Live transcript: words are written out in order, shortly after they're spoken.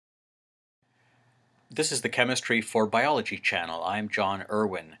This is the Chemistry for Biology channel. I'm John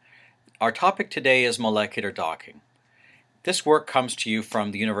Irwin. Our topic today is molecular docking. This work comes to you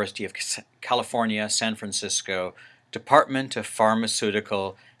from the University of California, San Francisco, Department of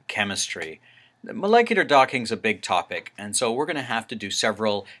Pharmaceutical Chemistry. Molecular docking is a big topic, and so we're going to have to do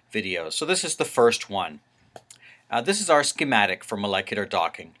several videos. So this is the first one. This is our schematic for molecular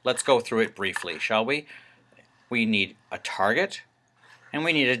docking. Let's go through it briefly, shall we? We need a target, and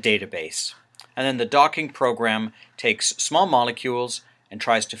we need a database. And then the docking program takes small molecules and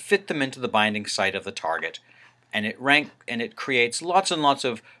tries to fit them into the binding site of the target. And it creates lots and lots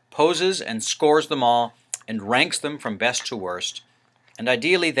of poses and scores them all and ranks them from best to worst. And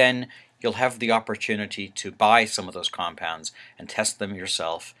ideally then you'll have the opportunity to buy some of those compounds and test them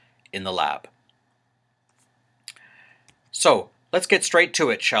yourself in the lab. So let's get straight to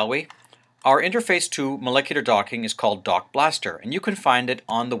it, shall we? Our interface to molecular docking is called Dock Blaster, and you can find it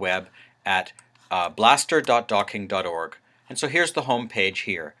on the web at blaster.docking.org. And so here's the home page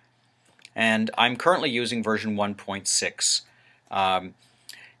here. And I'm currently using version 1.6.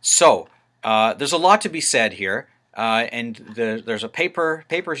 There's a lot to be said here, and there's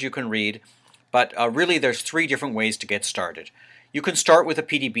papers you can read, but really there's three different ways to get started. You can start with a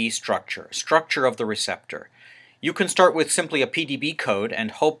PDB structure of the receptor. You can start with simply a Pdb code and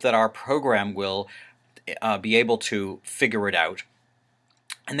hope that our program will be able to figure it out.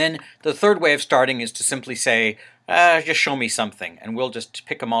 And then the third way of starting is to simply say, just show me something, and we'll just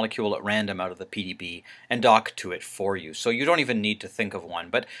pick a molecule at random out of the PDB and dock to it for you. So you don't even need to think of one.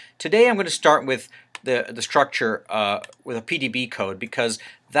 But today I'm going to start with the structure with a Pdb code, because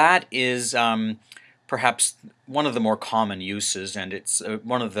that is perhaps one of the more common uses, and it's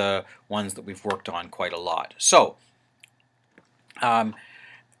one of the ones that we've worked on quite a lot. So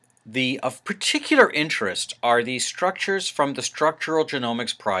of particular interest are these structures from the Structural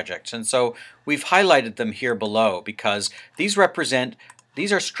Genomics projects, and so we've highlighted them here below because these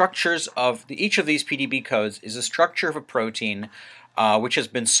are structures of each of these PDB codes is a structure of a protein which has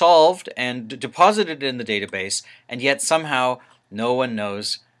been solved and deposited in the database, and yet somehow no one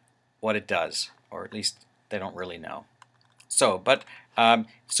knows what it does, or at least they don't really know. So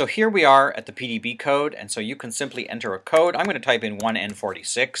here we are at the PDB code, and so you can simply enter a code. I'm going to type in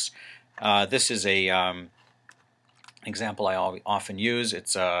 1N46. This is a example I often use.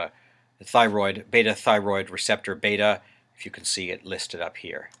 It's a beta thyroid receptor beta. If you can see it listed up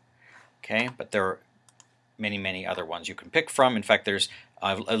here. Okay, but there are many other ones you can pick from. In fact, there's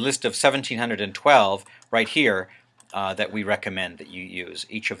a list of 1712 right here that we recommend that you use.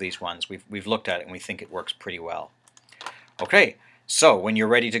 Each of these ones we've looked at it and we think it works pretty well. Okay, so when you're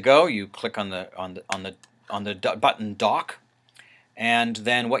ready to go, you click on the button Dock, and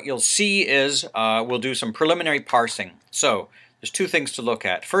then what you'll see is we'll do some preliminary parsing. So there's two things to look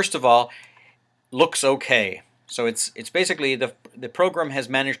at. First of all, looks okay. So it's basically the program has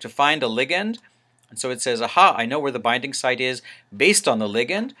managed to find a ligand, and so it says, aha, I know where the binding site is based on the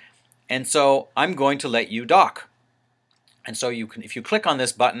ligand, and so I'm going to let you dock. And so you can, if you click on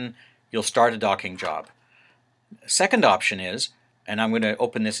this button, you'll start a docking job. Second option is, and I'm going to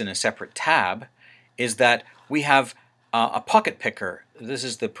open this in a separate tab, is that we have a pocket picker. This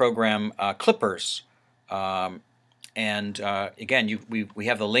is the program Clippers. Again, we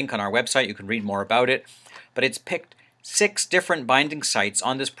have the link on our website. You can read more about it. But it's picked 6 different binding sites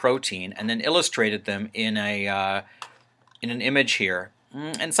on this protein and then illustrated them in an image here.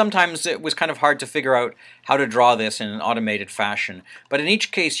 And sometimes it was kind of hard to figure out how to draw this in an automated fashion. But in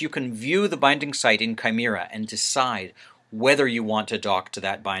each case, you can view the binding site in Chimera and decide whether you want to dock to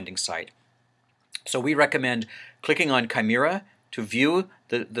that binding site. So we recommend clicking on Chimera to view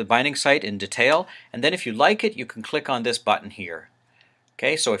the binding site in detail. And then if you like it, you can click on this button here.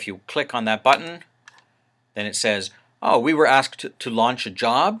 Okay, so if you click on that button, then it says, oh, we were asked to launch a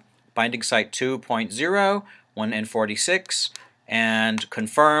job, binding site 2.0, 1N46, and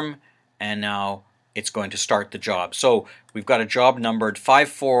confirm, and now it's going to start the job. So we've got a job numbered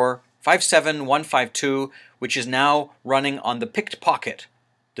 57152, which is now running on the picked pocket,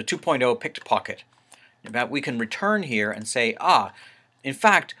 the 2.0 picked pocket. Now we can return here and say, in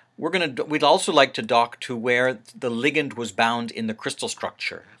fact, we'd also like to dock to where the ligand was bound in the crystal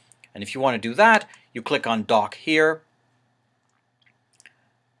structure. And if you want to do that, you click on Dock here.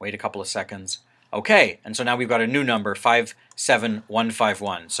 Wait a couple of seconds. Okay, and so now we've got a new number,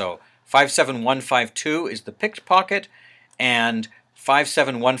 57151. So 57152 is the picked pocket, and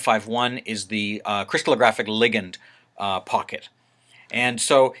 57151 is the crystallographic ligand pocket. And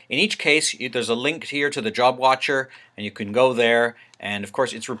so in each case, there's a link here to the job watcher, and you can go there, and of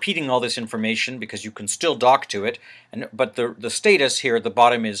course it's repeating all this information because you can still dock to it. But the status here at the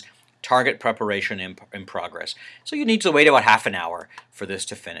bottom is target preparation in progress. So you need to wait about half an hour for this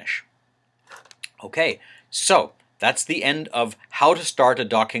to finish. Okay, so that's the end of how to start a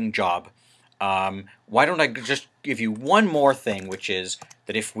docking job. Why don't I just give you one more thing, which is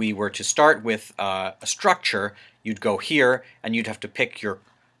that if we were to start with a structure, you'd go here and you'd have to pick your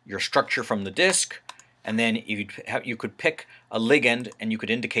structure from the disk, and then you could pick a ligand and you could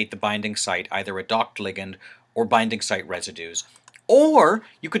indicate the binding site, either a docked ligand or binding site residues. Or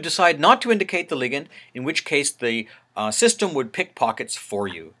you could decide not to indicate the ligand, in which case the system would pick pockets for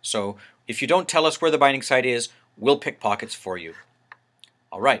you. So if you don't tell us where the binding site is, we'll pick pockets for you.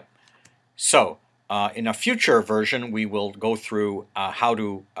 All right. So in a future version, we will go through how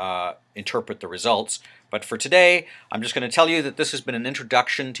to interpret the results. But for today, I'm just going to tell you that this has been an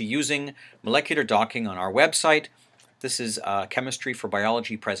introduction to using molecular docking on our website. This is a Chemistry for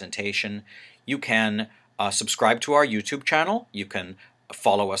Biology presentation. You can subscribe to our YouTube channel. You can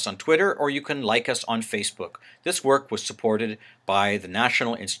follow us on Twitter, or you can like us on Facebook. This work was supported by the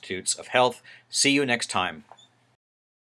National Institutes of Health. See you next time.